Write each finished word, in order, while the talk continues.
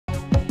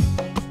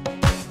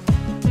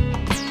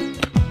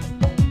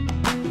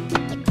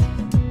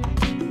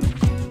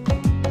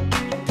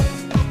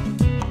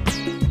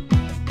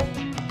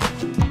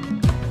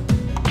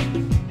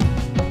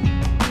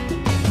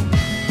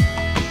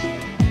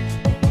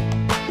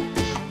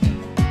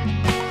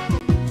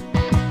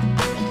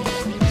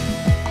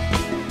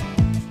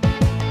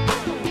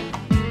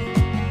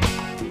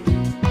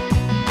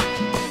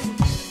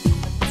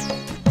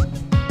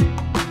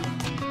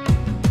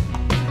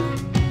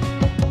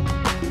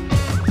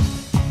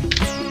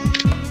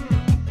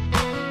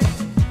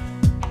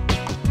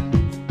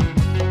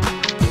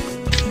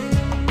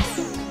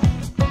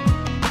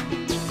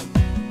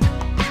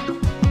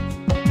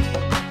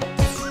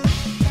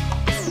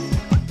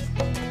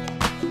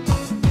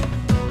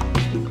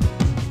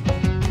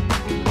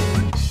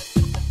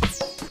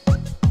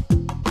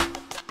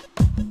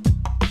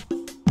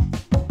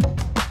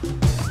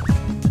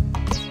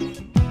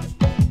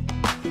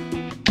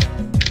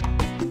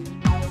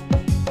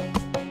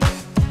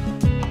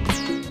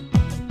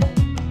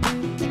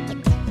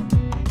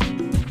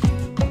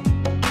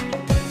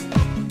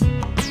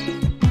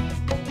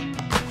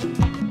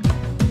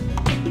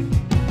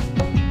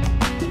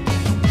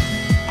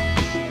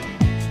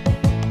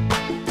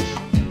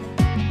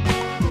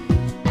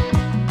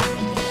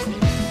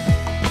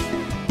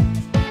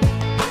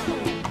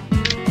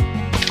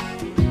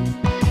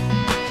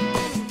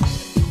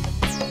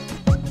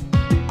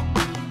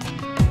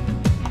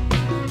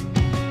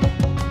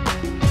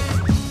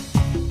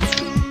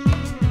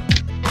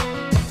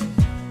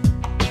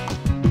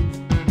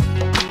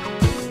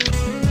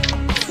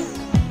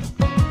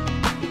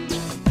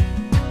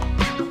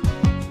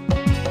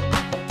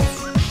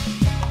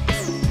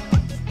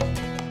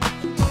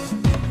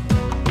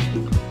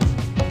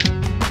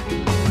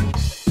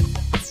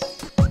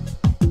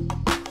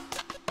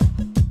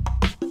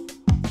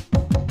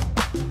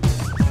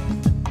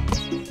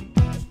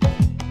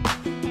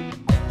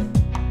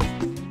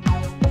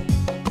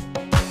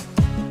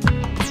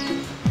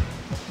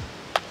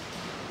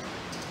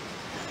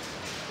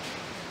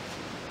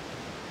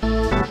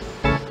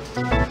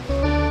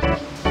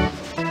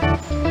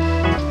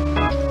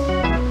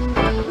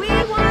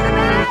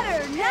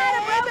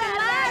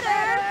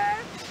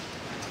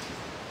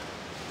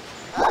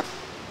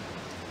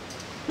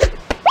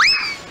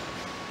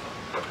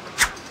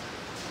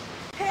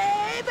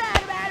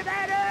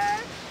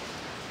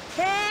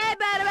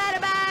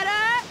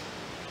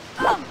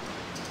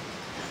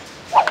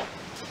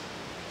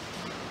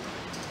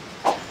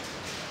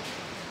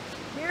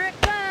Here it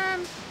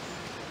comes.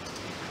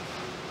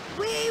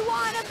 We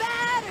want a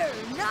batter,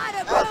 not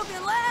a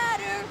broken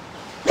ladder.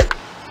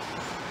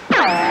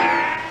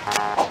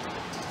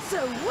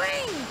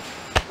 Swing!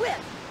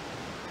 Whip!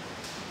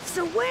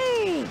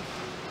 Swing!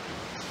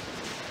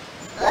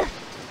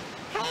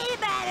 Hey,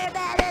 batter,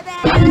 batter,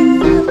 batter!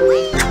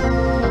 Swing!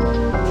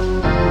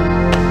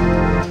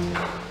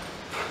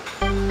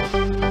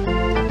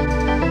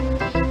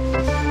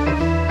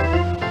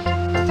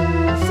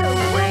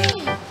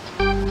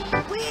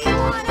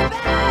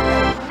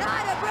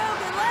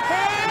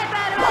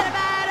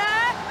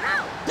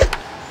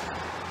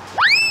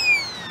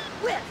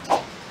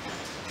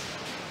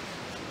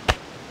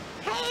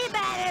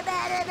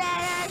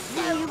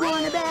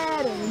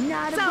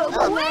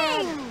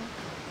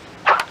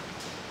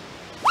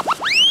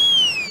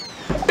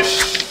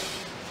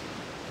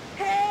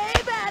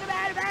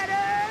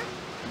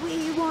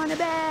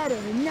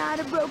 Not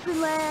a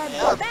broken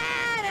ladder.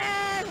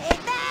 Batter! Hey,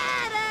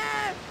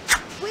 batter!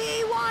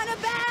 We want a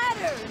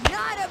batter,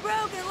 not a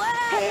broken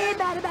ladder. Hey,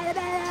 batter, batter,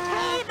 batter!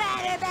 Hey,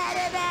 batter,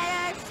 batter,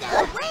 batter!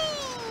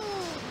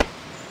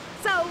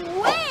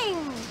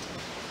 Swing!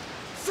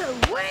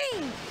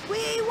 Swing!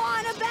 We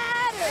want a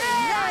batter,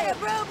 not a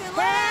broken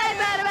ladder. Hey,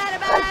 batter, batter,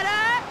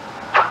 batter!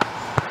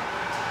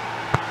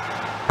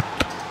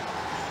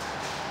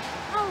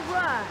 All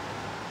right.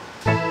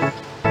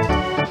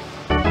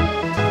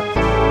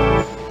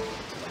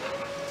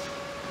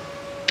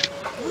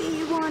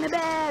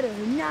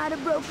 Not a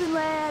broken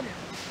ladder.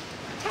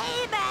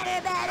 Hey,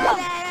 batter, batter,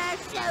 batter,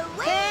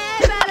 swing!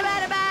 Hey, batter,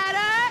 batter,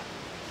 batter!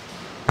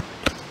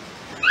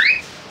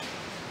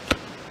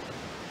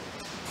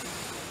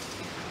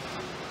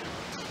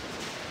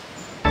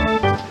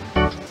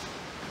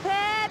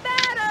 Hey,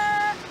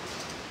 batter!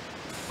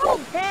 Oh.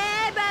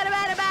 Hey, batter,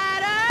 batter,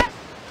 batter!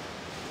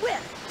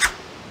 Whip!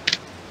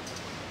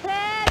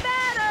 Hey,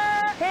 batter!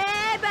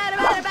 Hey, batter,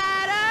 batter, batter!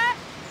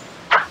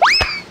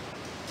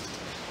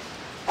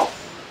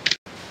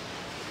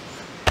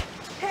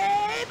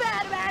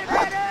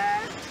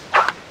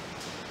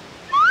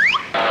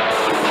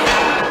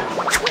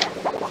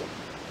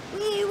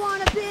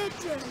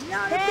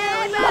 Not a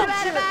hey, batter,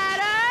 batter,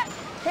 batter!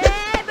 Hey,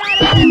 batter,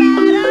 batter,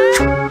 batter!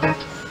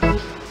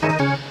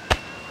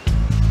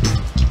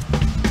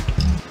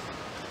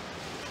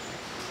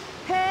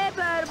 Hey,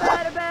 batter,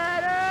 batter,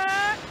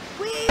 batter!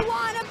 We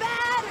want a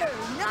batter,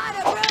 not a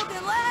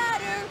broken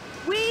ladder!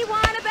 We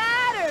want a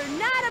batter,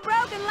 not a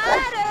broken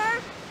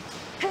ladder!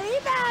 Hey,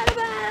 batter,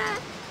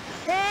 batter!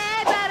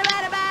 Hey, batter,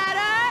 batter,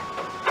 batter!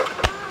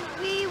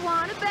 We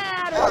want a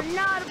batter,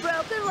 not a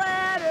broken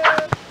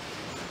ladder!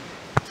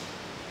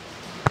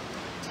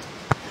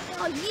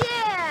 Oh,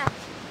 yeah!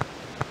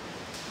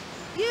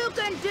 You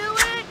can do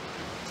it!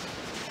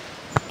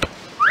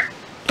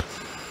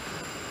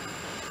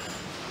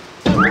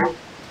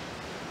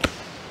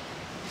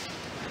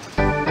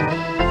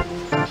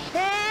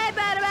 Hey,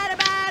 batter, batter,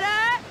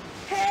 batter!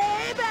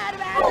 Hey, batter,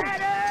 batter,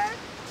 batter!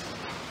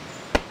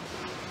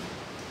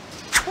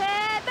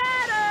 Hey,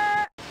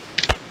 batter!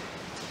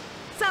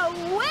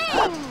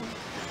 Swing!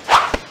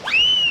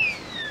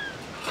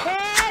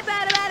 Hey,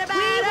 batter, batter, batter!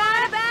 We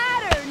want a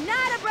batter,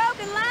 not a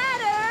broken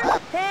ladder!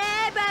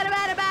 Hey, batter,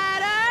 batter,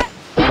 batter!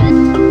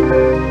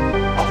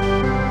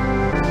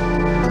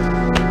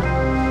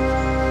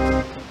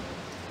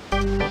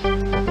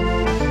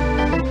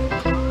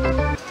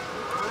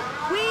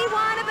 We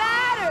want a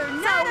batter,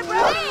 not a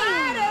broken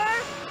ladder!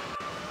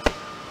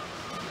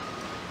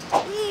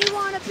 We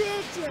want a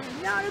pitcher,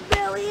 not a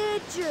belly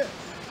itcher!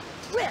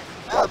 Whip!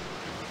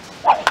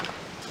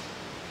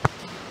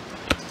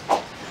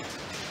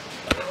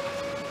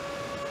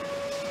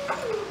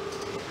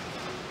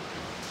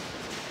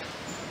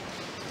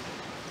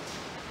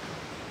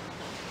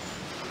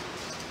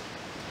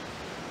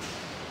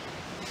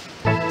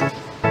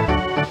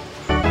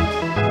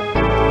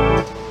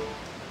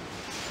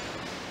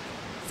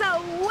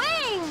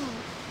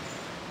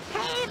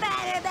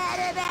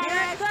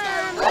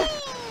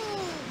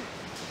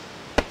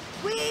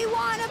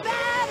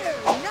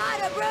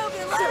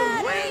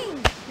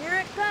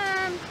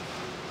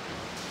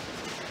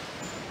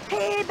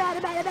 Hey,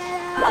 batter, batter,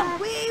 batter!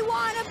 We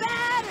want a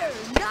batter,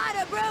 not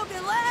a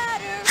broken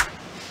ladder!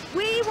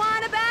 We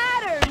want a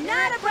batter,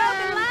 not a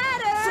broken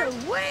ladder!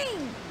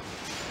 Swing!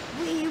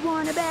 We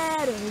want a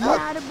batter,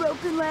 not a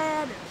broken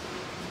ladder!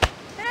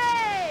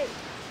 Hey!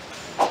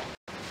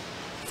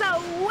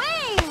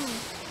 Swing!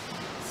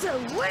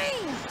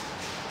 Swing!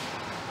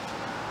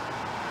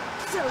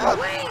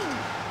 Swing!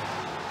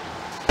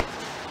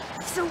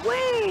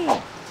 Swing!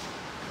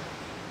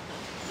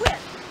 Whip!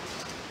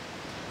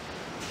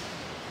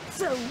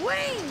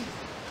 Swing!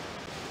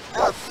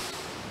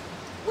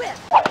 Whip!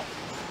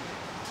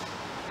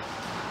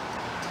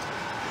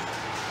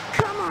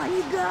 Come on,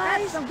 you guys!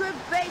 That's some good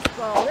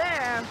baseball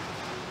there.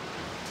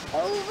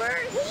 Over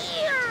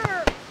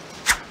here!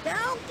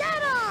 Don't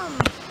get 'em!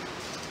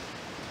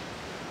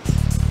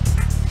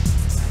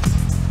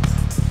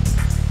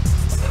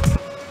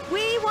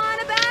 We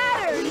want a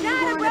batter,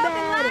 not a broken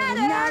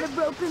ladder. Not a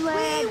broken ladder.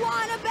 We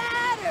want a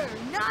batter,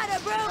 not a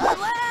broken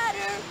ladder.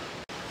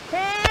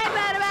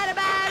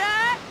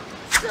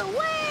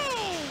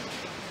 Swing!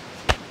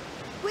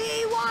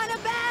 We want a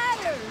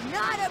batter,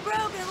 not a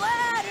broken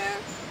ladder.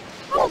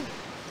 Oh.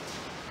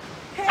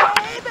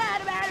 Hey,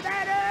 batter, batter,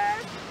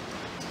 batter!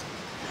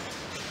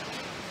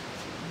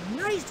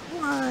 Nice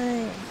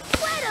one!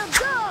 Way to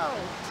go!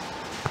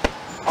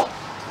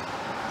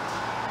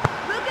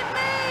 Look at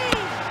me!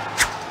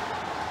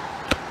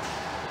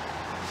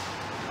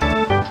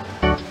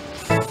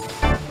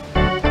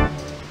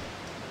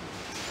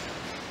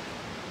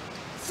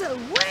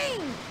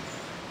 Swing!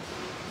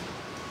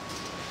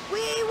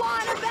 We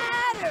want a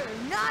batter,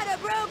 not a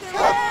broken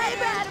ladder. Hey,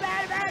 batter,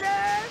 batter,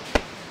 batter!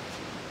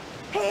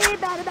 Hey,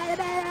 batter, batter,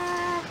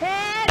 batter!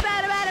 Hey,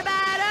 batter, batter,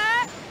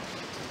 batter!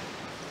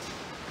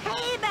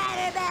 Hey,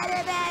 batter,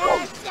 batter,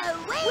 batter!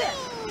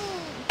 Swing!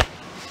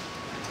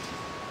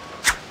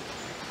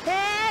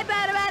 Hey,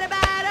 batter, batter,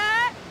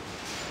 batter!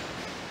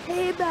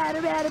 Hey,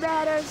 batter, batter,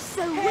 batter!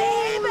 Swing,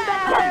 hey,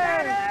 batter,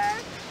 batter!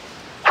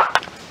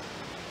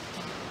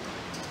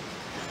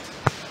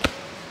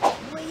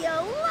 Will you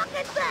look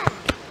at that?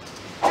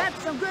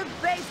 That's some good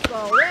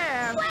baseball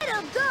there. Way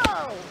to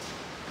go!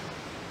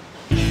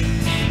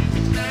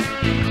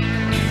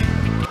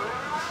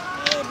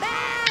 Hey,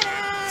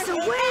 batter!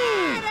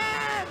 Swing!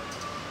 Batter!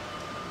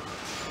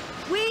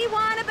 We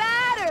want a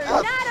batter,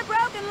 not a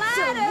broken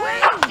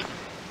ladder. Swing!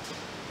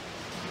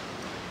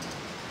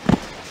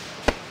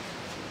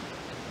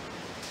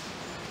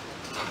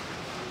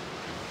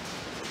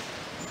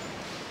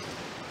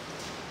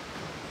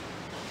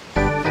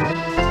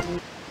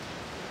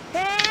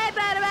 Hey,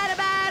 batter, batter,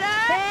 batter.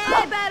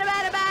 Hey, batter,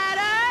 batter,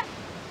 batter.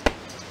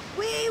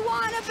 We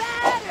want a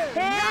batter!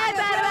 Hey, not a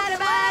batter, batter,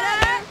 broken batter.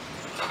 ladder.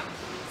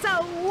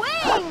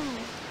 Swing!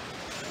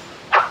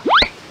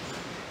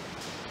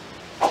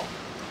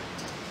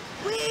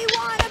 We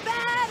want a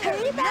batter!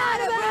 Hey, not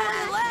batter, a broken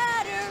batter.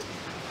 ladder!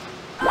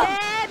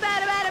 Hey,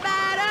 batter, batter,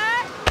 batter.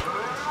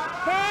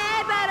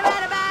 Hey, batter,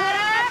 batter, batter.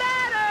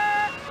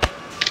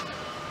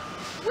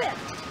 Whip.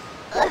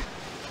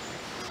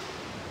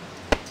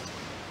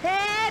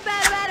 Hey,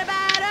 batter, batter,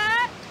 batter.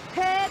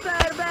 Hey,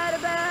 batter, batter,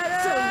 batter.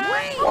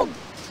 Swing!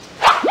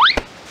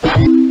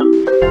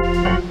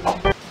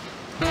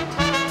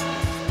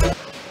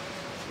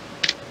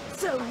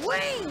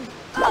 Swing!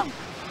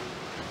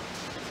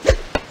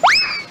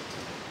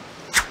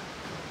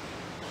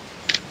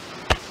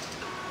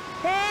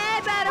 Hey,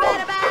 batter,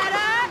 batter,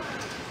 batter.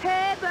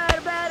 Hey,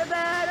 batter, batter,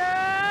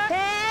 batter.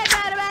 Hey,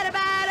 batter, batter,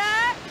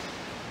 batter.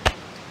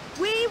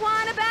 We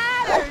want a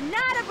batter,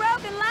 not a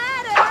broken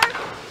ladder.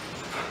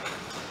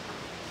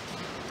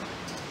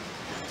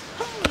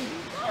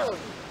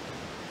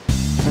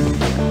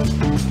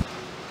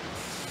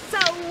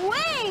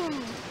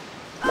 Swing!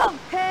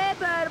 Hey,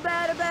 batter,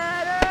 batter,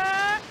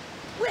 batter.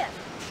 Whip!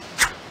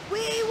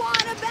 We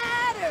want a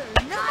batter!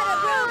 Not a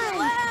broken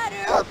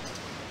ladder!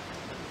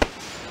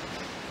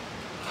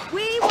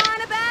 We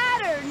want a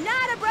batter,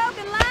 not a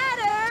broken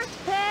ladder.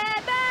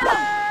 Hey,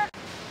 batter.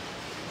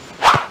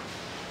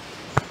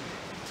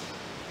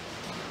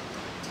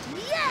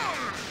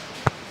 Yeah!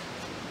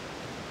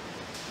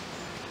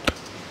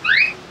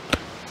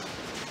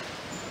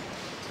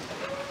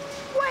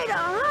 Way to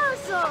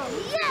hustle.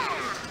 Yeah!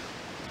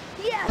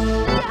 Yes,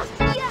 yes,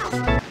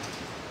 yes.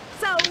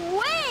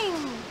 Swing!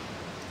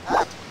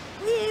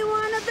 We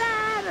want a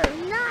batter,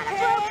 not a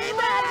broken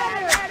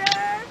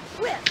ladder.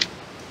 Whip.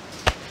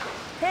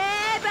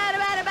 Hey, batter,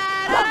 batter,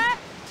 batter.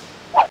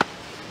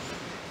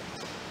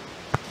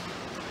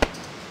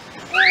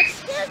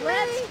 Excuse me!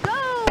 Let's go.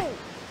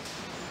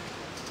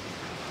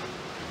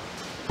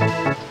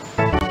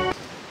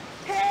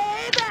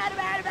 Hey, batter,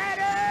 batter,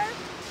 batter!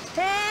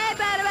 Hey,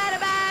 batter, batter,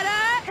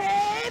 batter.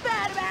 Hey,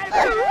 batter, batter,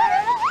 batter!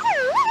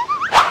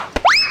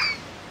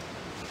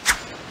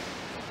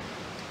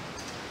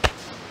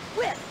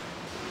 Whip.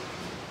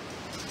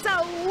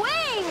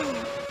 Swing!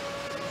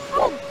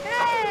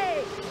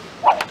 Hey!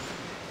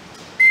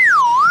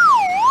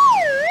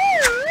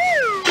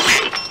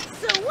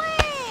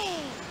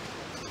 Swing!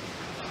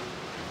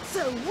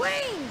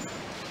 Swing!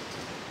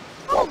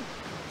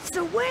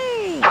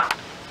 Swing!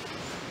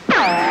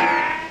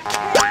 Hey,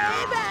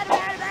 batter,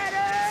 batter,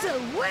 batter!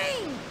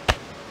 Swing!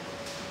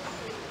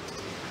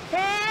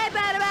 Hey,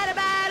 batter, batter,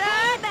 batter.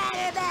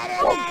 Hey, batter,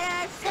 batter,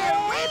 batter!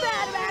 Hey,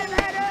 batter, batter,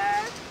 batter.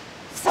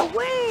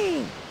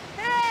 Swing!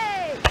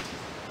 Hey!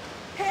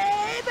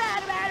 Hey,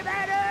 batter, batter,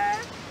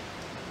 batter!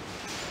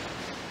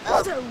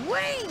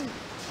 Swing!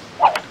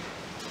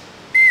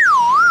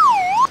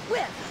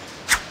 Whip.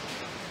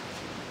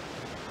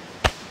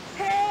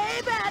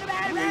 Hey, batter,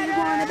 batter, We batter!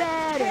 want a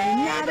batter, Hey,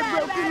 not a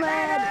batter, broken batter,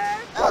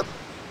 ladder.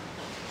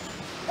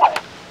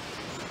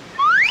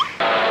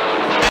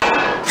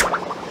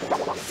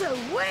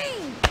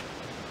 Swing!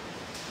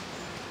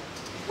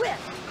 Whip.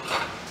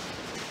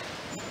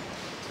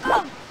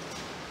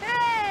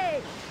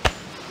 Hey!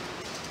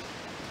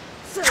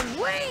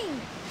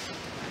 Swing!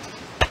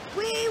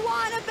 We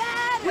want a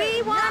batter!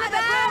 We want not a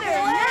batter,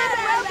 not a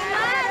broken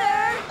ladder.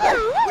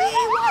 We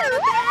want a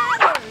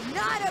batter!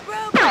 Not a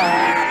broken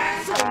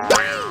ladder!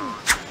 Swing!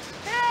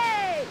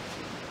 Hey!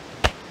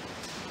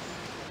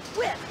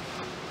 Whip.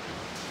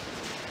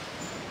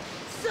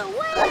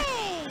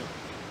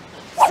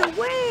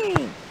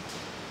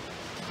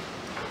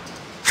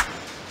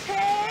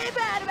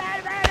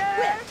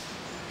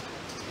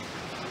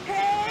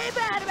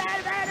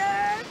 batter, batter,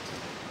 batter.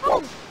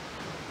 Oh.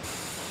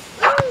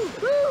 Ooh,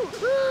 ooh,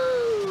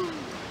 ooh.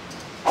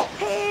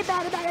 Hey,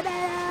 batter, batter,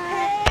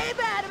 batter. Hey,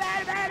 batter,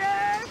 batter,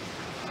 batter.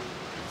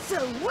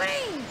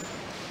 Swing.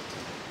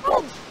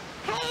 Oh.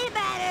 Hey,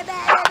 batter,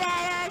 batter,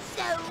 batter.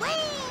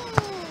 Swing.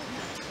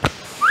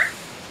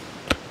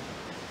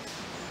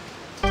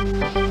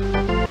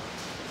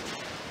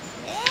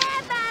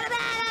 Yeah, batter,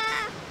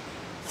 batter.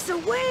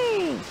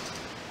 Swing.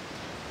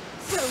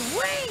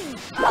 Swing.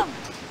 Oh.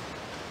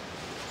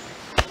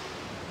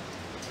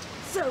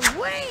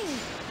 Swing.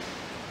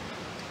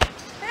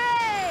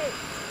 Hey,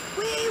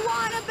 we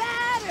want a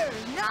batter,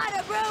 not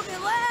a broken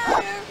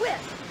ladder.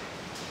 Whip.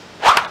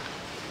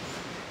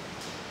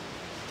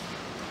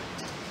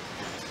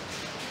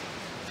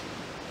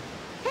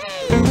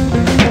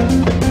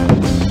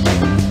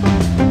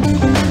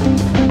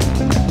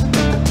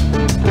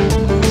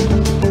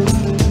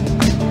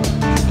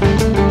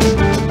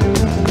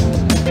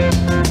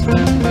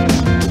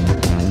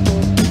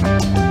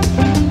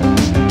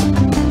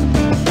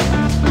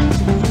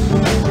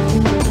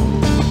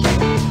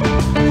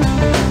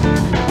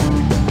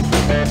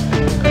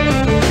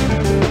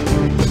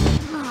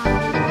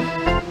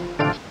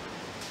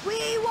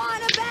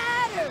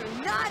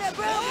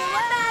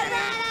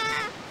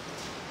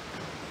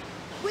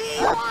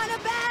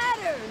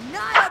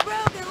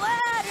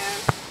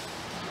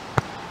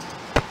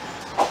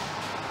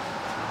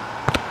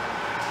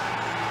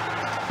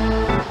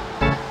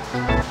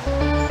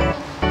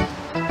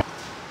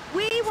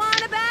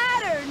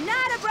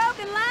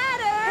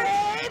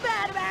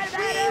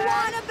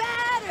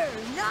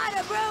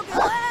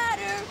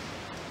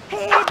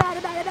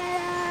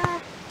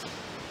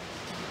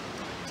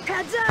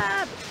 Heads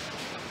up!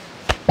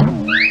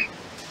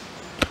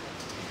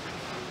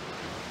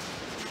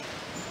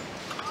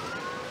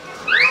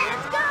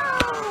 Let's go!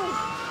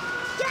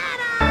 Get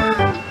him!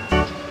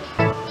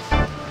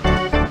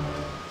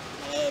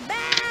 Hey,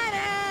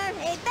 batter!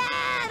 Hey,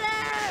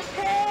 batter!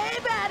 Hey,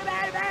 batter,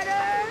 batter,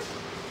 batter!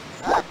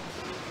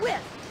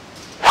 Whip!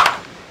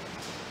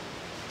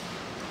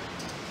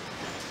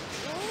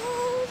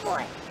 Oh,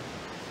 boy!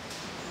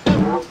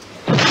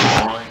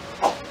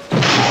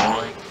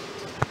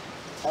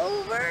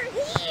 Over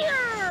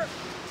here!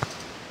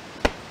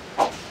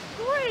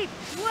 Great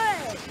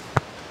play!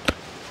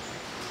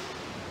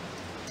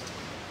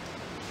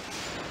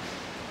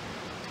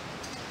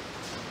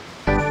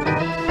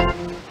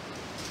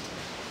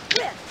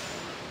 Whip!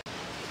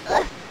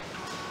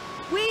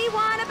 We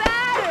want a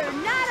batter,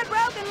 not a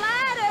broken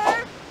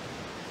ladder!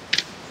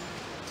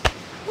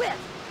 Whip!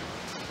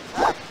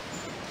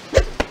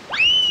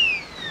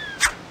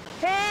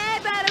 Hey,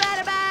 batter,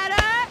 batter,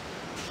 batter!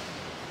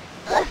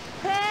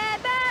 Hey,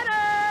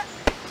 batter!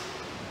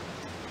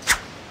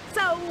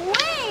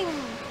 Swing!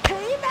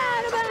 Hey,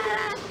 batter,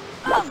 batter!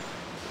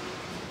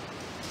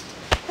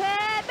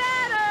 Hey,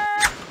 batter!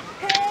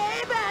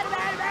 Hey, batter,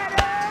 batter,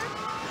 batter!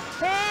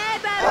 Hey,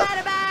 batter,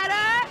 batter,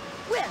 batter!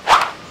 Whip!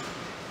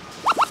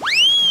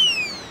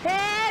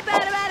 Hey,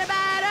 batter, batter,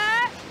 batter!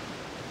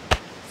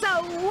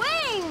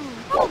 Swing!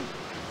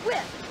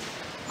 Whip!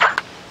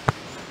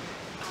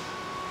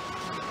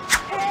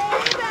 Hey,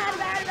 batter,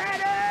 batter,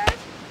 batter!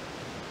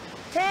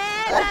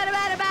 Hey, batter,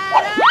 batter,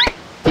 batter!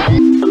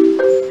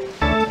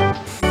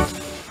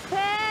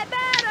 Hey,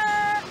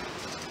 batter!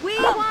 We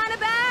want a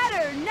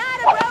batter, not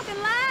a broken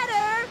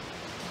ladder!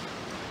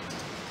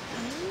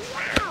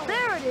 Wow!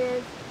 There it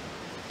is!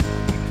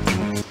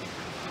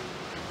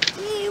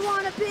 We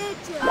want a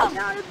pitcher,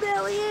 not a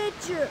belly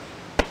itcher!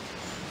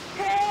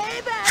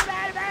 Hey, batter,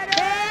 batter, batter!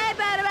 Hey,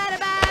 batter, batter,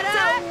 batter!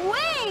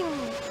 Swing!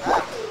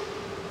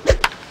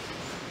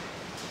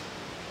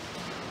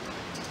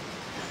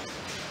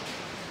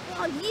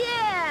 Oh,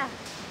 yeah!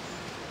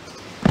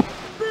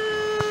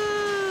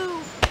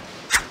 Boo!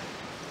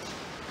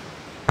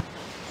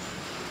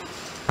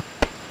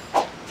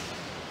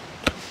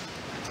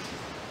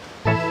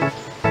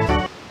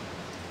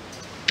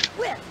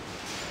 Whip!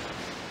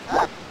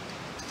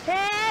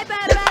 Hey,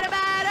 batter, batter,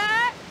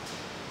 batter!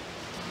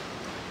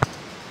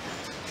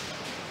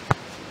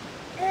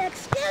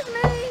 Excuse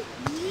me?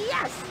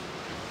 Yes!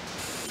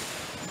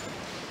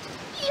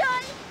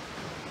 Yoink!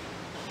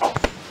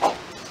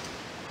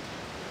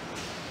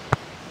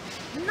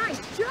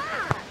 Nice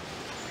job!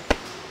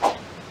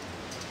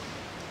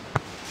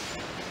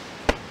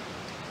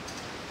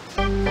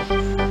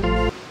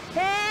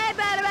 Hey,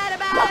 batter, batter,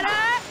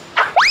 batter!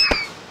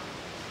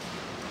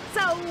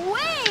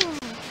 Swing!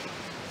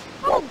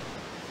 Oh!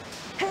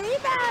 Hey,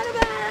 batter,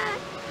 batter!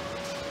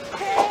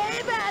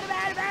 Hey, batter,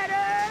 batter,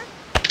 batter!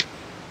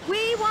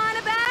 We want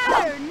a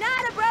batter,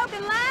 not a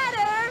broken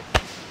ladder!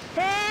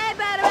 Hey,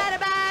 batter, batter,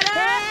 batter!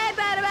 Hey,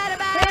 batter, batter,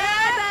 batter!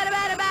 Hey, batter,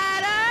 batter,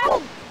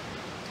 batter!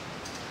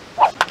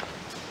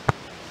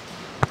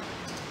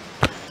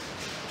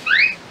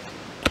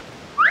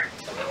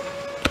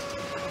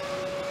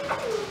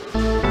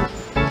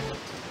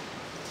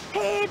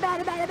 Hey,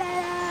 batter, batter,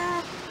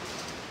 batter!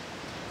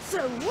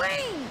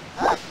 Swing!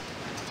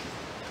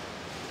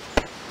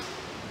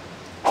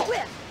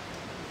 Whip!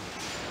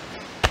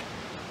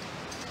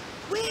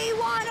 We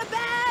want a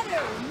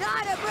batter,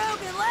 not a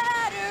broken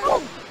ladder.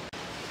 Oh.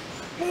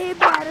 Hey,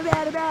 batter,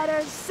 batter,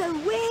 batter,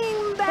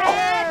 swing batter.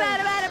 Hey,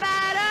 batter, batter,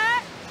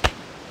 batter.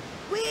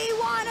 We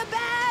want a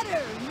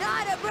batter,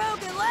 not a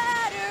broken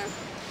ladder.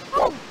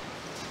 Oh.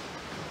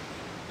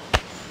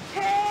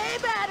 Hey,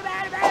 batter,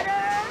 batter,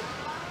 batter.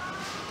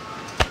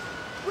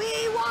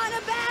 We want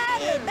a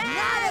batter, Hey,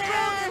 not a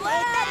broken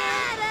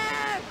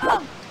ladder.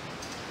 Oh.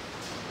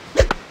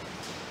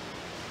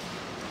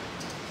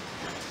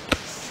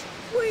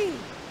 Sweet.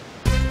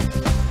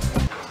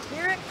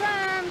 Here it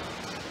comes.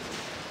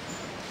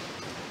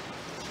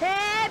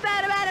 Hey,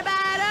 batter, batter,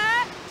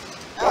 batter.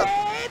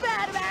 Hey,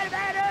 batter, batter,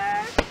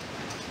 batter.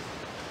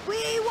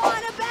 We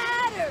want a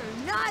batter,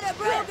 not a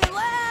broken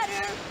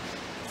ladder.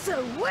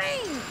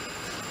 Swing.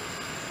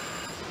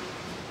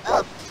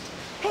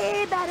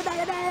 Hey, batter,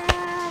 batter,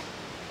 batter.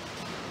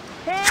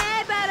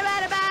 Hey, batter,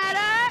 batter,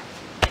 batter.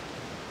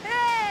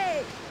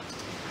 Hey.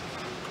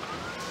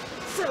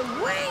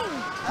 Swing.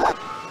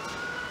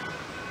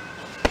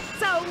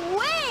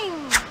 Swing.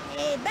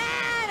 Hey,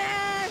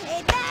 batter,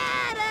 hey,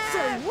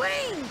 batter.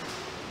 Swing.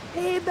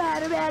 Hey,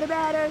 batter, batter,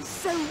 batter.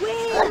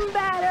 Swing,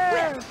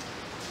 batter.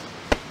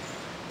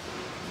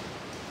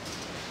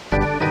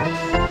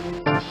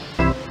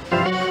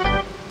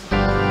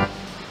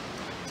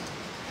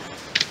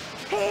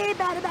 Hey,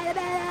 batter, batter,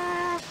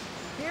 batter.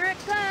 Here it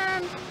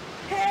comes.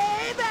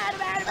 Hey, batter,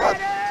 batter,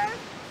 batter.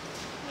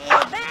 Hey,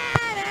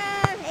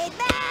 batter, hey,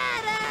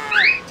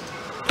 batter.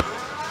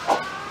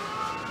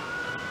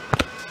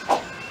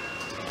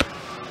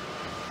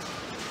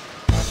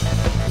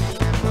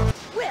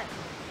 Whip.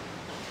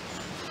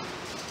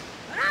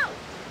 Ow.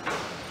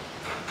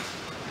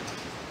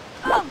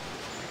 Oh.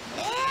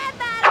 Hey,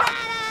 batter,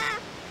 batter.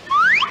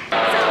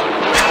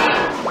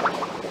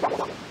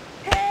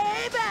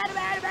 Hey, batter,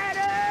 batter,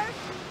 batter.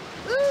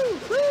 Ooh,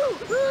 ooh,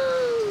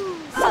 ooh.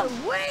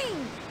 Swing.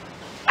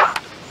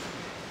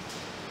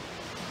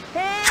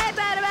 Hey,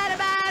 batter, batter,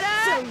 batter.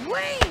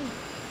 Swing.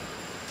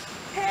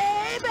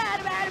 Hey,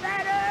 batter, batter,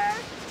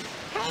 batter.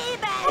 Hey,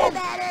 batter,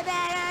 batter,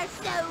 batter.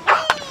 Swing.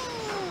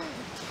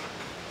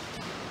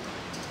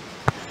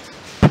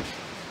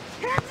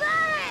 Heads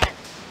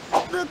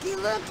on. Looky,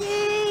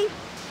 looky.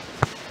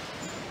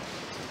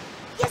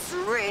 Yes,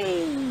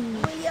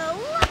 ring. Will you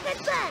look at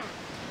that?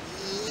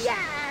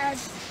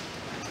 Yes.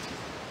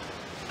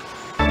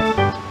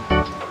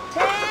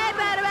 Hey,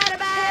 batter, batter,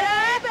 batter.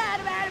 Hey,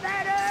 batter, batter,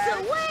 batter.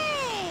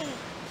 Swing.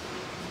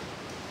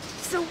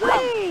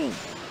 Swing.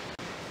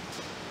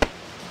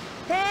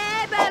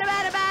 Hey, batter,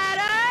 batter,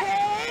 batter.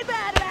 Hey,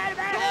 batter, batter,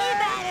 batter. Hey,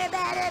 batter,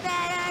 batter,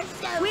 batter.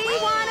 Swing. We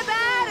want a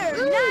batter,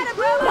 Ooh, not a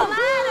broken ooh,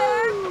 ladder.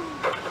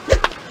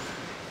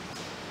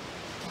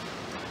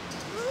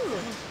 ooh.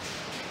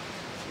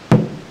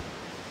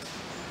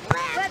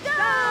 Let's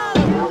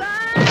go,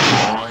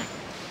 guys.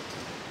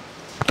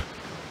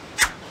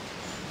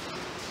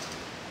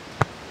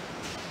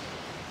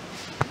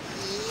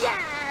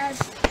 Yes.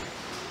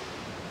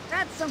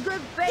 That's some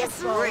good Yes,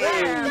 baseball ring.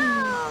 there.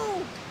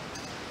 No.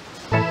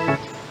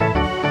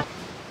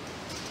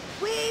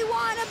 We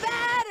want a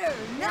batter,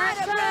 not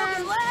a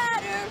broken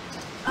ladder.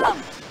 Oh.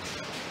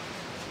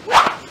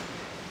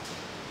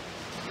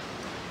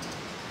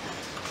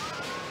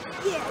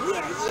 Yeah,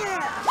 yeah,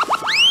 yeah.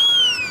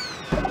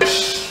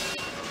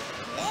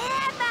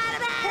 Hey, batter,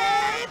 batter.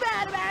 Hey,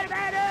 batter, batter,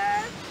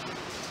 batter.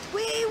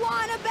 We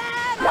want a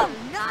batter,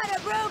 not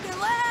a broken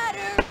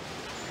ladder.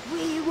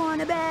 We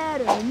want a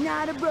batter,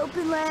 not a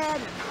broken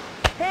ladder.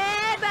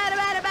 Hey, batter,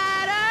 batter,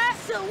 batter.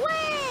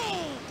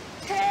 Swing.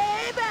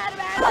 Hey, batter,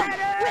 batter,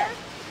 batter.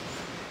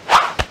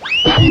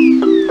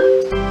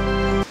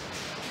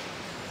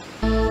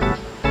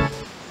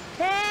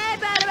 Hey,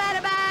 batter,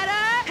 batter,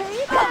 batter.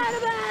 Hey, batter,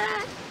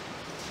 batter.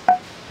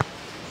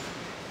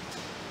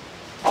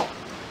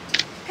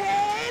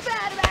 Hey,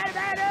 batter, batter,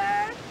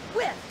 batter.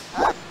 Whip.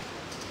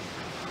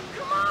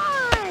 Come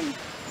on.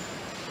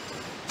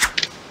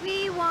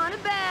 We want a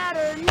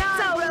batter, not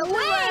a broken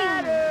Swing.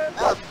 ladder.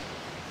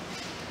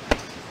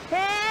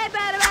 Hey,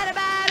 batter, batter,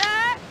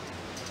 batter.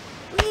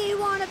 We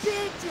want a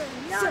pitcher,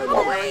 not a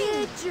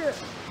Swing. pitcher.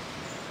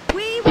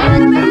 We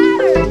want a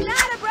batter,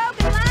 not a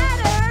broken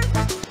ladder.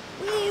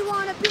 We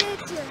want a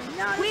pitcher,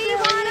 not a We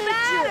want a pitcher.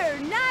 batter,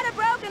 not a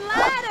broken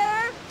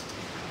ladder.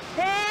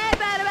 Hey,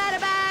 batter, batter,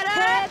 batter.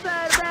 Hey,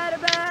 batter, batter,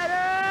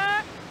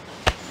 batter.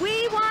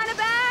 We want a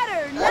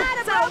batter, not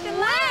a broken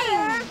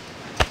ladder.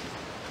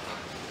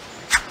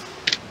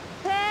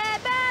 Hey,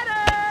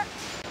 batter.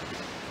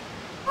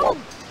 Oh,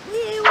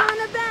 we want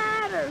a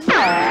batter,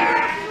 not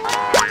a broken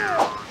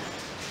ladder.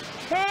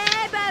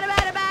 Hey, batter,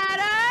 batter,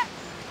 batter.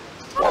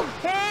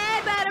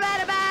 Hey, batter,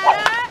 batter,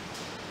 batter.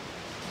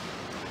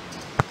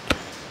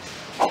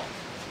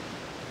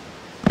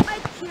 I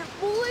can't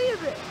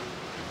believe it.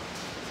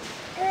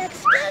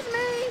 Excuse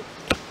me.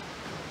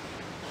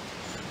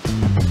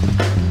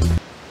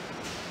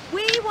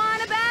 We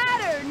want a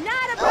batter,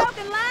 not a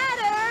broken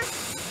ladder.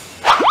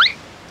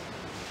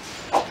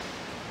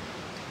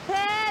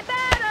 Hey,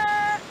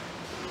 batter.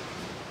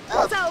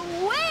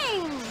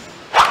 Swing.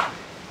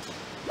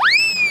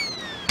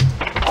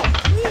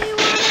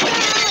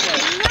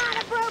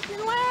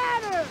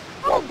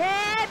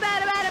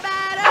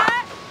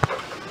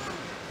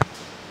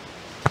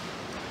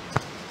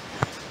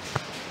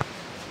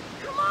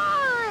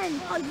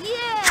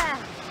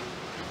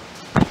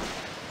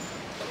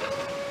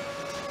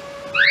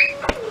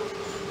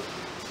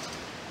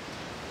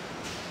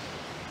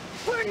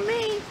 Pardon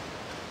me.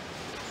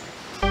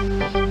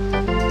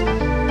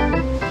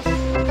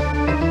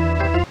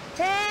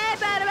 Hey,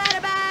 batter,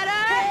 batter,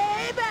 batter.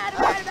 Hey, batter,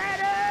 batter,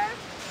 batter.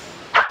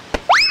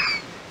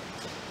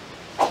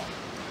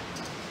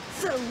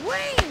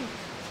 Swing.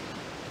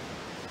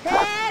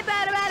 Hey,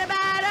 batter, batter,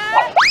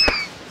 batter.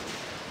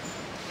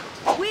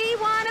 We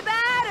want a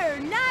batter,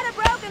 not a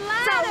broken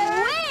ladder.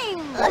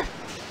 Swing.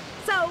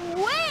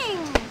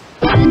 Swing.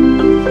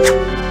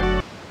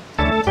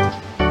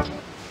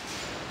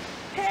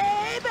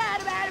 Hey,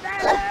 batter, batter,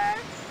 batter.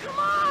 Come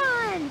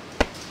on.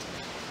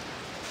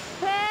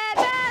 Hey,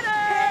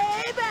 batter.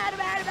 Hey, batter,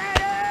 batter,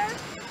 batter.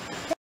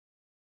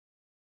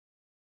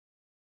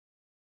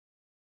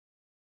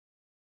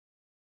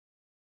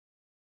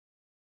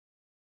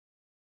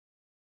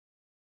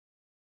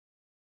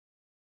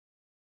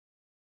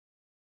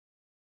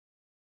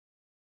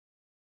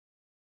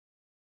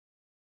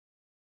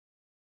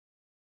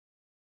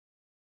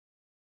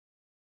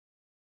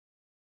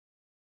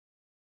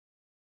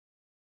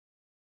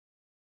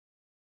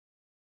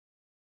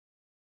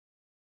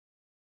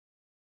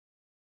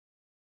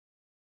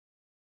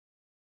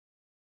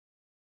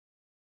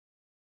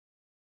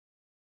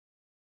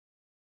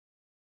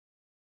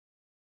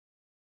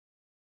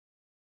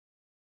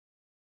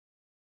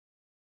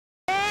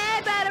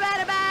 Hey, batter,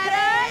 batter, batter.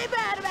 Hey,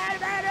 batter, batter,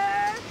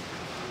 batter.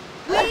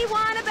 We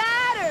want a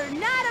batter,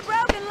 not a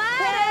broken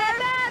ladder.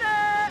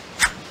 Batter.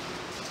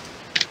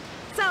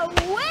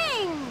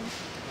 Swing.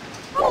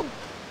 Oh.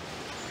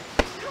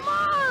 Come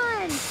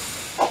on.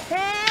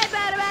 Hey,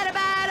 batter, batter,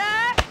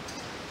 batter.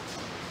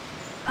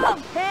 Oh.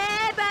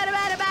 Hey, batter,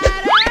 batter, batter.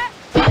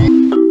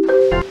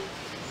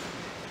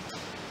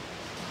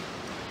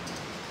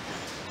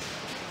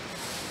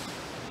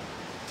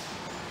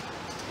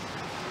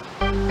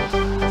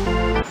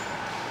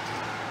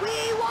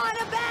 We want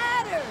a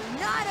batter,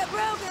 not a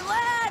broken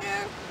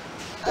ladder.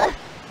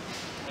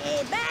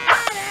 A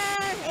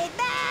batter, a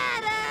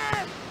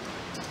batter.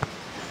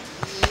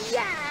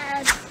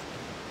 Yes.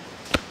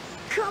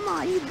 Come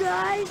on, you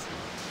guys.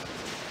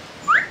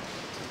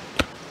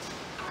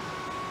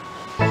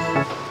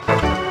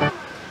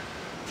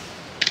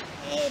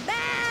 A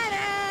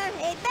batter,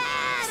 a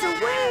batter.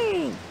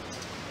 Swing.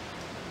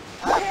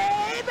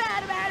 Hey,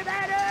 batter, batter,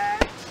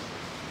 batter.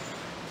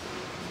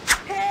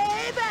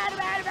 Hey, batter,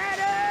 batter,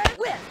 batter.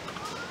 Whip.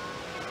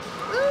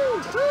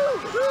 Ooh, ooh,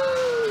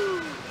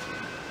 ooh.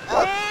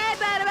 Hey,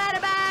 batter,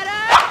 batter,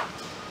 batter.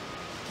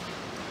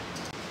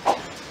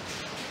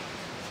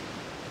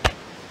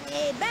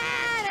 A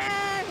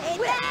batter, a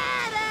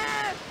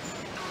batter.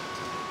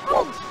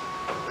 Oh.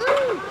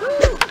 Ooh,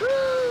 ooh,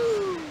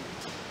 ooh.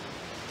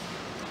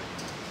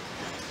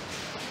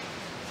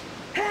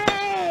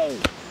 Hey.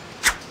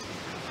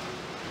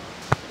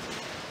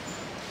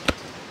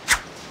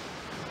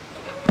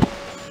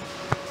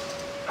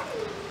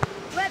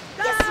 Let's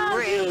go, Yes, you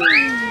ring.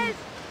 guys.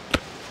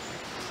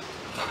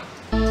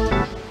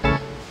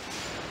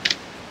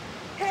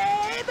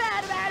 Hey,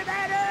 batter, batter,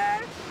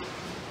 batter.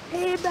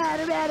 Hey,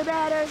 batter, batter,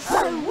 batter.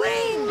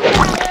 Swing,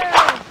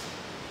 batter.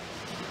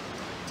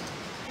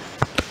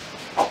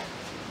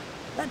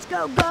 Let's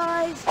go,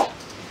 guys.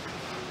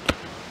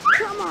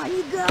 Come on,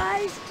 you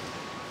guys.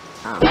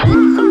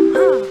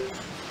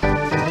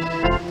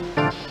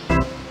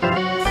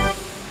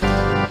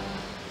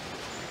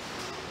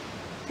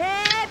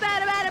 Hey,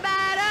 batter, batter,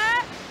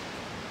 batter.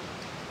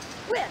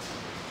 Whip.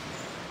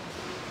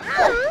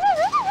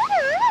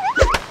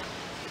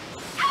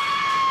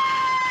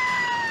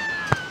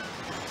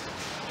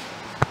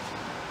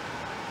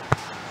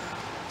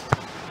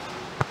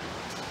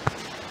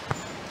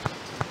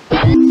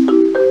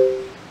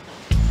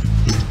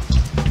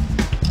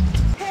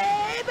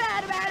 Hey,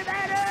 batter, batter,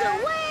 batter.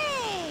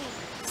 Swing.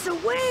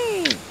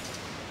 Swing.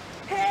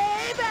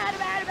 Hey, batter,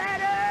 batter,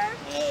 batter.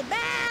 Hey,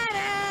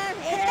 batter.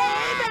 Hey,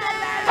 batter,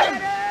 batter,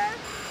 batter.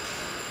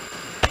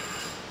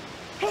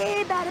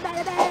 Hey, batter,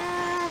 batter,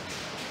 batter.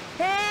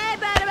 Hey,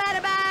 batter,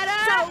 batter,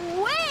 batter.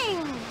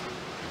 Swing.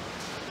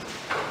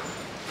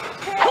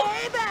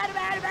 Hey, batter,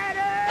 batter,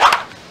 batter.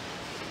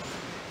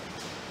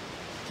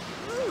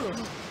 Ooh.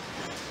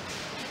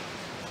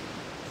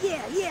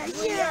 Yeah, yeah,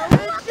 yeah. Good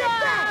Look job. at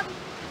that.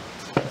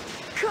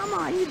 Come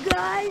on, you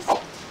guys.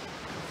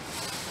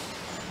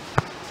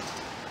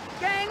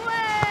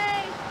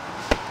 Gangway.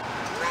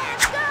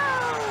 Let's go.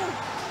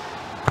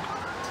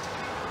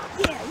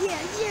 Yeah,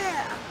 yeah,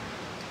 yeah.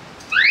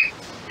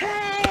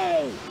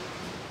 Hey.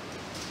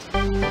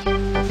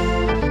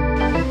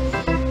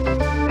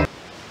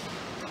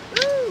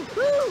 Ooh,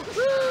 ooh,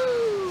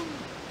 ooh.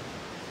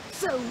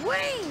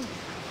 Swing.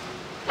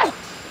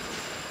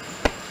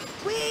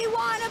 We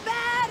want a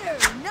batter,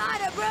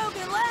 not a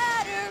broken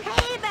ladder.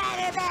 Hey,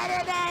 batter,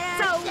 batter,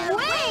 batter.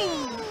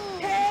 Swing.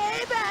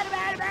 Hey, batter,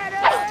 batter,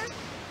 batter.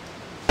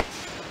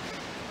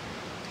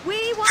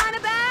 We want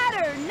a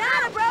batter,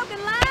 not a broken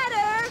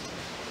ladder.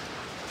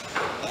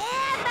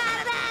 Hey,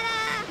 batter,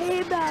 batter.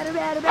 Hey, batter,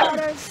 batter,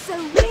 batter.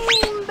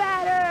 Swing,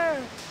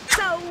 batter.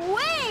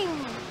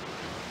 Swing.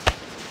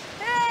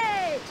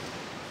 Hey.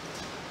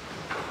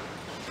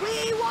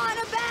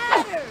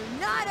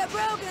 a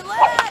broken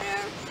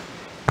ladder.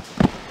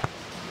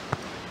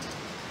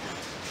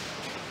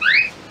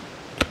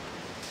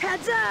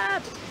 Heads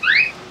up!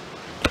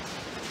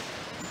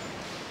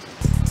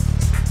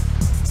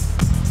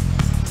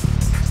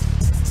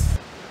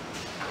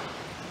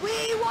 We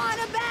want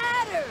a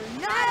batter,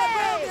 not a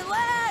broken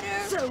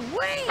ladder.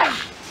 Swing!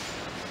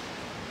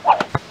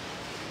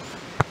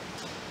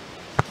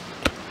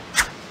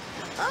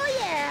 Oh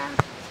yeah!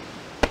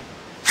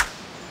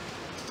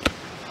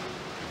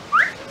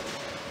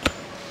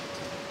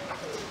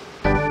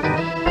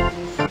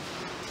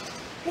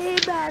 Hey,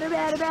 batter,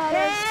 batter, batter!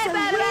 Hey, Swing,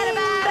 batter, batter,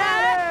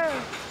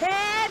 batter!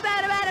 Hey,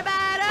 batter, batter,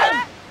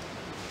 batter!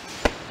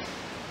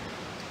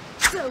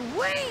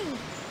 Swing!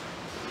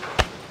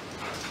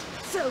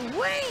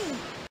 Swing!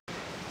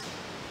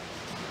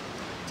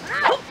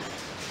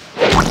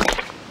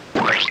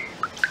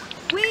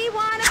 We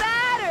want a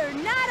batter,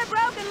 not a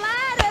broken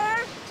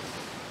ladder.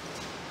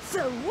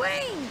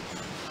 Swing!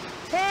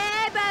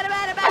 Hey, batter,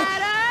 batter,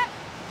 batter!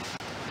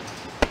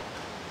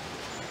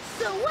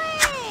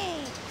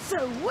 Swing!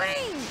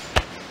 Swing!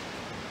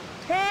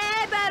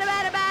 Hey, batter,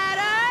 batter,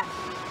 batter!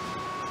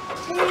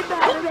 Hey,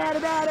 batter, batter,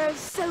 batter!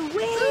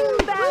 Swing,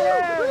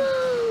 batter!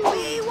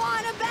 We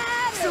want a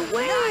batter,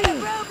 Swing. not a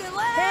broken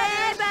ladder.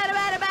 Hey, batter,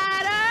 batter,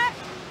 batter!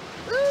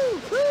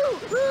 Ooh,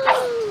 ooh,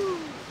 ooh!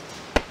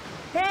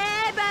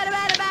 Hey, batter,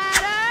 batter,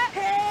 batter!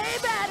 Hey,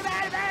 batter,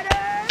 batter,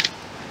 batter!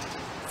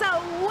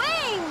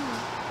 Swing!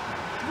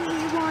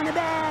 We want a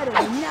batter,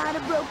 not a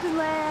broken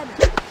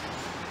ladder.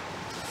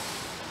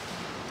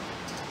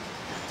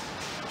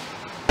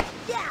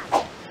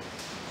 Yeah!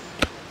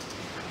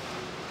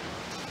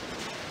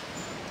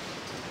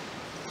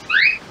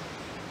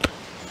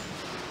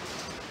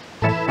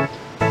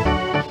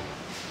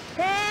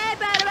 Hey,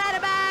 batter,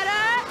 batter,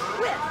 batter!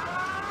 Whip!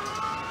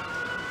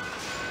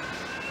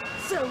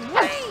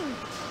 Swing!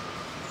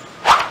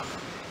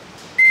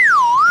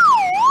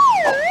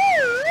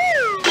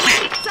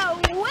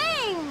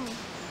 Swing!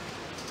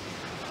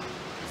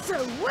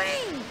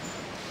 Swing!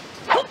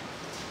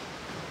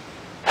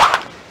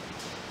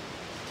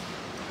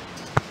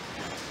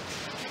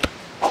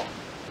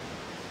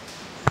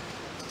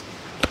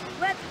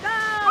 Let's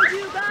go,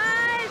 you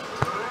guys!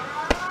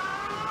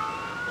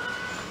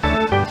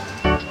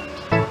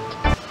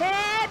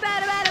 Hey,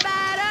 batter, batter,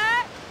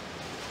 batter!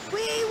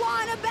 We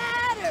want a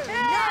batter,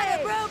 Hey. not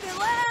a broken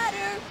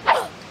ladder.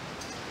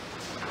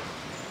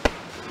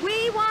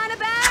 We want a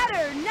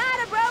batter, not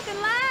a broken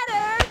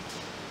ladder.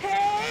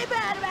 Hey,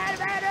 batter, batter,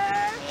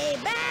 batter! Hey,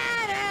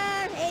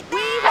 batter! Hey, batter!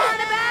 We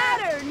want a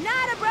batter,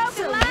 not a broken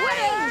Swing.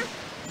 ladder.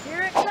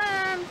 Here it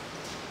comes!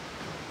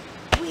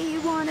 We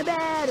want a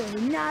batter,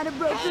 not a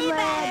broken Hey,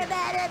 ladder.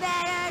 batter, batter,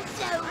 batter!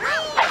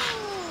 Swing!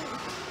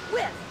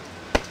 Whip!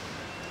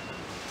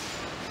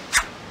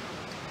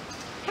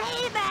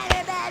 Hey,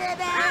 batter, batter,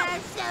 batter!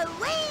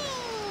 Swing!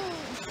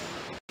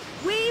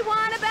 We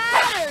want a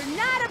batter,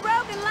 not a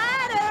broken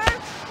ladder.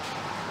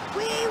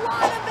 We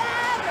want a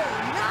batter,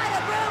 not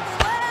a broken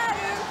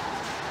ladder.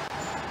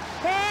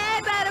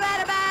 Hey, batter,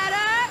 batter,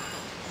 batter!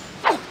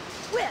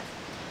 Whip!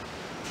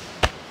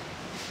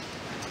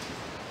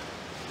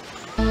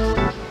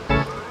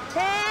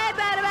 Hey,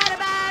 batter, batter,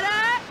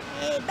 batter!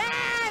 Hey,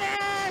 batter!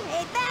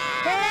 Hey,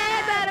 batter!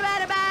 Hey, batter,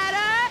 batter,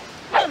 batter!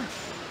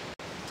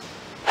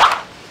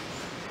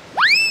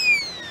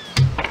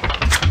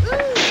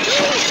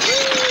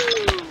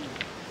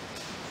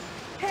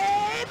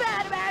 Hey,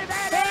 batter, batter,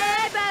 batter!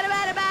 Hey, batter,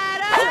 batter,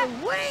 batter!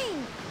 Swing!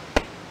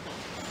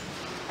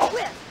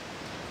 Whip!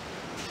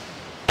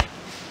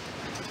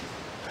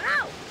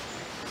 Ow!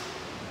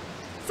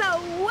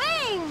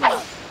 Swing!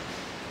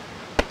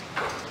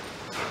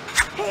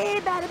 Hey,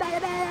 batter, batter,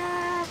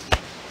 batter!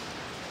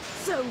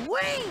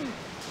 Swing!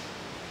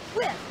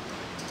 Whip!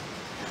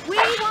 We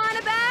want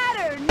a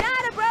batter,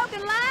 not a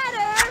broken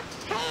ladder.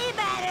 Hey,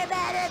 batter,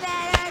 batter,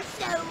 batter!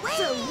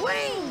 Swing!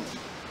 Swing!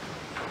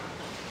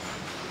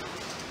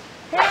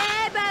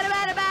 Hey, batter,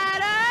 batter,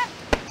 batter!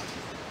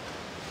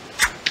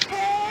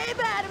 Hey,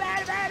 batter,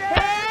 batter, batter!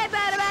 Hey,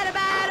 batter, batter,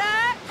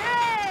 batter!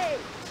 Hey!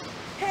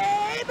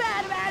 Hey,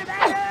 batter, batter,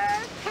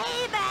 batter!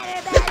 Hey,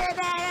 batter, batter,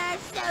 batter!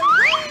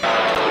 Swing!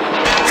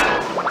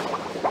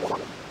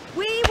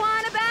 We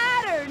want a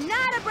batter,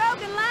 not a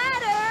broken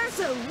ladder.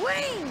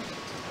 Swing!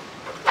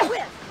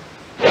 Whip!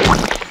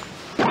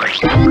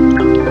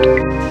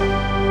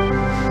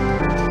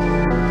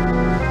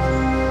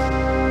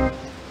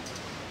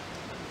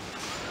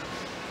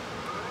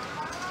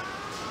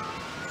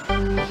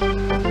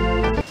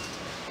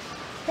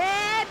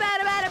 Hey,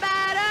 batter, batter,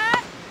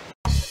 batter!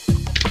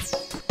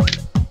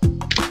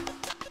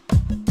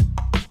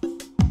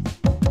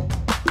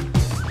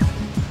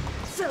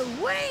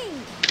 Swing!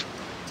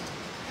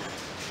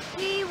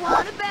 We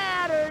want a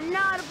batter,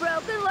 not a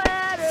broken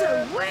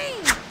ladder.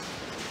 Swing!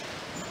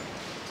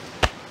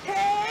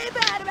 Hey,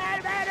 batter, batter,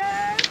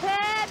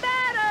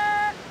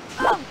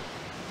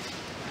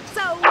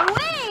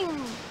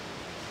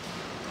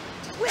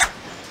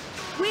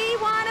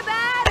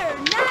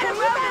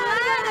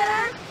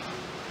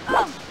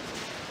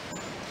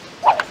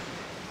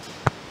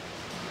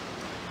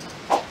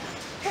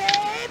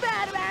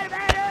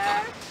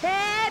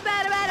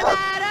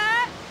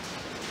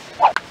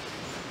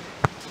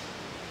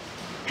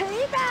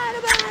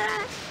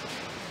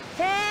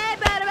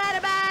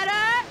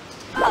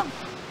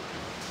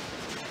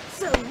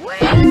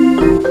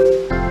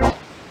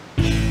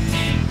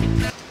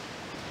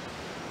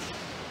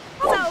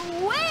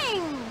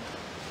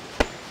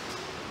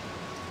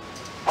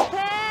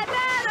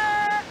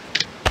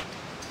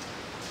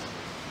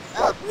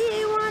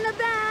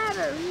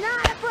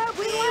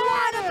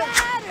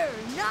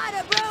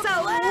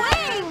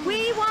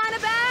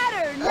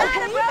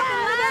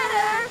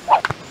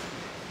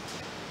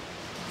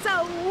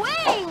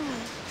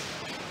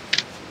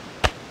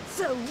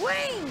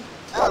 Swing!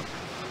 Come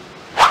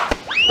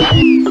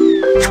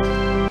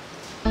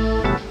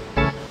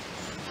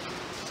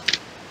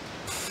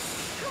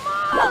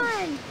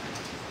on!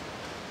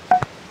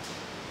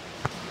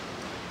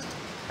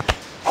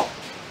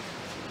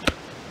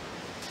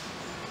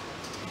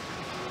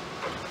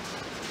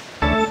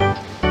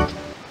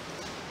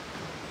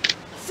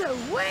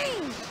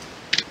 Swing!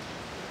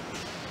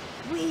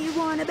 We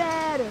want a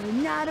batter,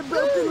 not a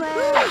broken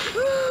leg.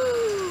 Swing!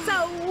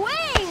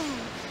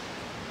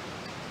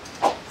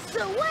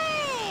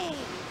 Swing!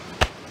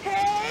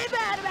 Hey,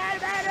 batter, batter,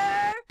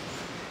 batter!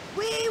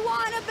 We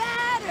want a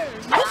batter,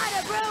 not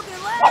a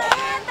broken leg.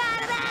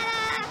 Batter,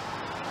 batter!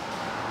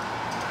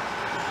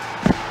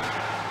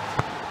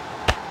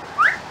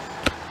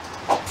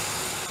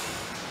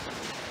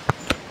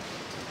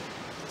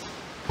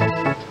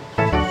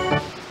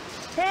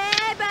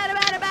 Hey, batter,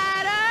 batter,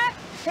 batter!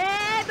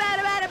 Hey,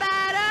 batter, batter,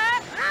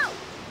 batter! Ow!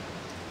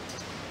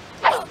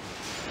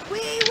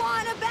 We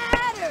want a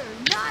batter,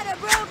 not a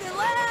broken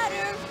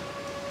ladder.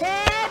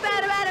 Hey,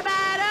 batter, batter,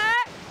 batter!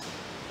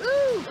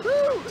 Ooh,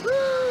 ooh,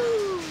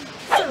 ooh!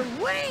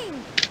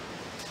 Swing!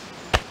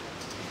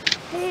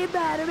 Hey,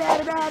 batter,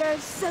 batter, batter!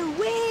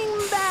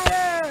 Swing,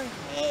 batter!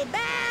 Hey,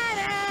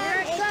 batter!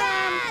 Here it comes!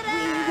 Batter.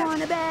 We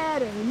want a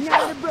batter,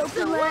 not a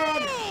broken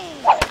ladder.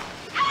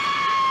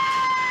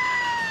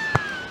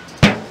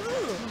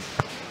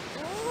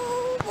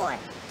 Oh boy!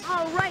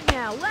 All right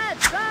now,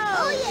 let's go!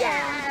 Oh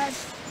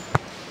yes!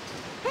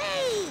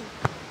 Hey!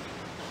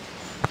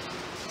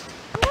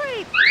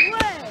 Great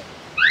play!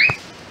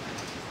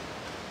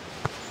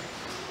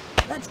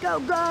 Let's go,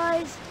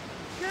 guys!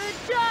 Good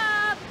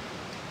job!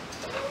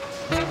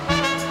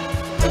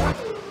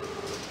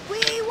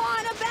 We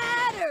want a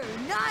batter,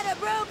 not a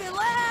broken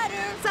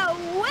ladder. So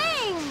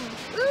wing!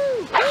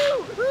 Ooh,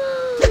 ooh,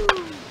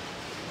 ooh!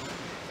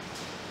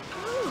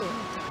 Ooh.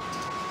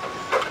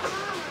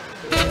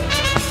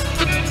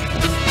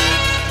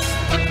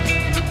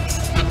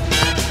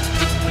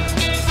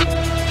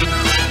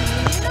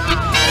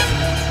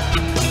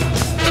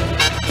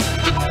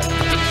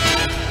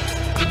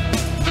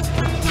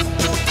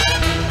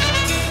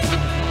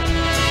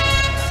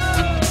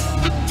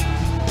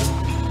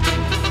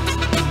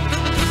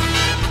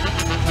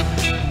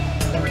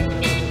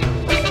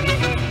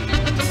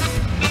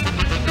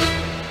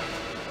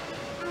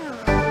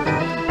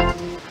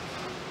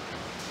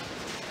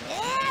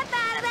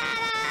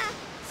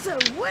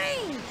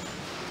 Swing!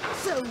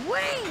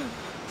 Swing!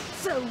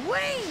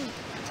 Swing!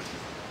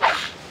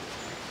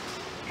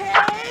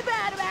 Hey,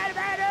 batter, batter,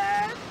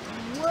 batter!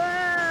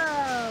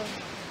 Whoa!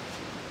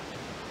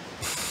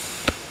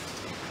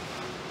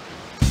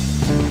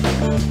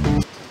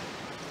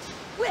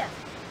 Whip!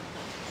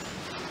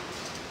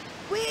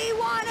 We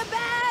want a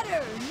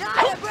batter,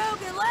 not a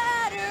broken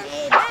ladder!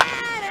 Hey,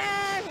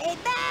 batter! Hey,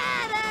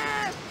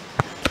 batter!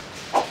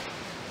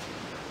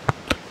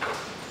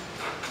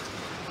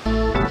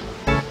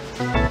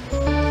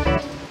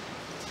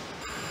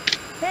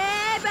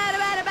 Hey, batter,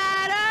 batter,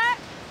 batter!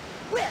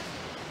 Whip!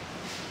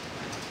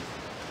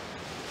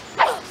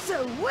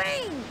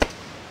 Swing!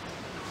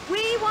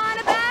 We want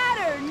a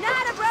batter,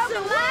 not a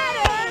broken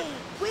ladder!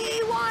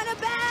 We want a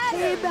batter,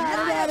 hey,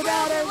 batter, batter,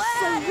 batter!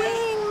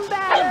 Swing,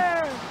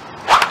 batter!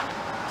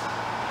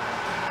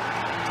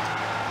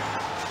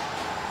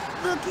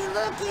 Looky,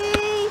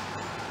 looky!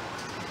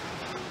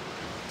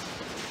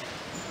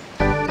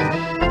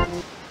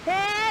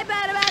 Hey,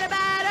 batter, batter,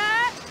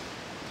 batter!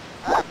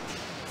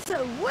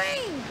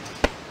 Swing!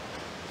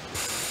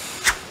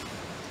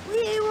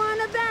 We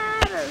want a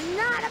batter,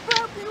 not a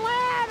broken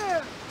leg!